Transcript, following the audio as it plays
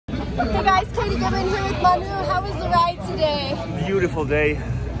Hey guys, Katie Gibbon here with Manu. How was the ride today? Beautiful day,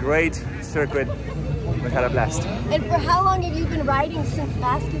 great circuit. We had a blast. And for how long have you been riding since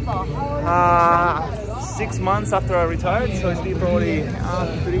basketball? How long 6 months after I retired, so it's been probably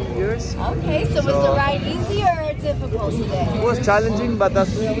 3 years. Okay, so was the ride easy or difficult today? It was challenging, but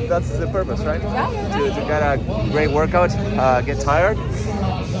that's the purpose, right? Yeah, To get a great workout, get tired,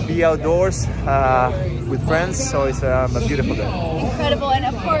 be outdoors with friends, so it's a beautiful day. Incredible, and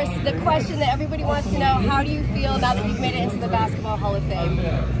of course, the question that everybody wants to know, how do you feel now that you've made it into the Basketball Hall of Fame?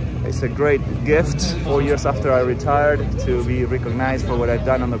 It's a great gift 4 years after I retired to be recognized for what I've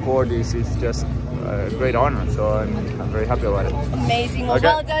done on the court. It's just a great honor, so I'm very happy about it. Amazing. Well, Okay.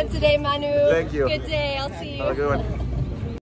 well done today, Manu. Thank you. Good day. I'll see you. Have a good one.